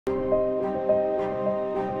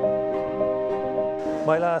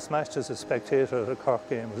My last match as a spectator at a Cork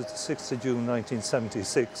game was the 6th of June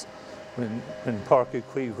 1976 when Pairc Ui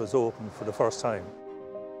Chaoimh was opened for the first time.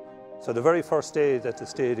 So the very first day that the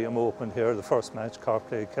stadium opened here, the first match, Cork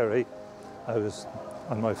played Kerry, I was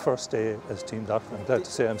on my first day as team doctor. I'm glad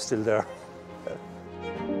to say I'm still there.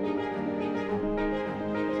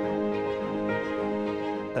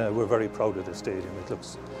 We're very proud of the stadium.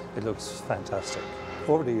 It looks fantastic.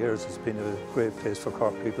 Over the years, it's been a great place for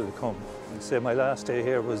Cork people to come. I'd say my last day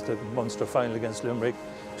here was the Munster final against Limerick,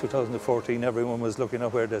 2014. Everyone was looking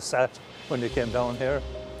at where they sat when they came down here.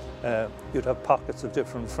 You'd have pockets of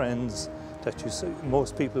different friends that you see.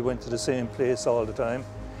 Most people went to the same place all the time.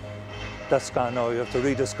 That's gone now. You have to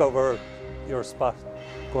rediscover your spot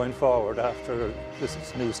going forward after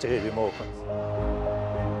this new stadium opens.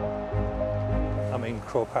 I mean,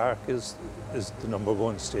 Croke Park is the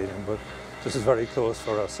 #1 stadium, but this is very close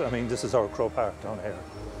for us. I mean, this is our Croke Park down here.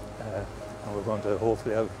 And we're going to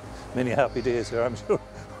hopefully have many happy days here. I'm sure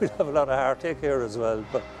we'll have a lot of heartache here as well,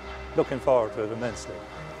 but looking forward to it immensely.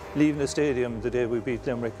 Leaving the stadium the day we beat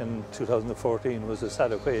Limerick in 2014 was a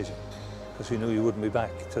sad occasion, because we knew you wouldn't be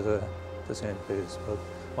back to the same place. But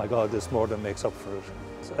my God, this more than makes up for it.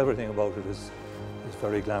 So everything about it is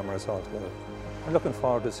very glamorous altogether. I'm looking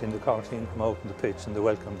forward to seeing the Cork team come out on the pitch and the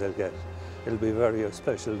welcome they'll get. It'll be a very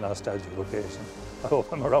special, nostalgic occasion. I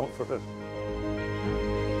hope I'm around for it.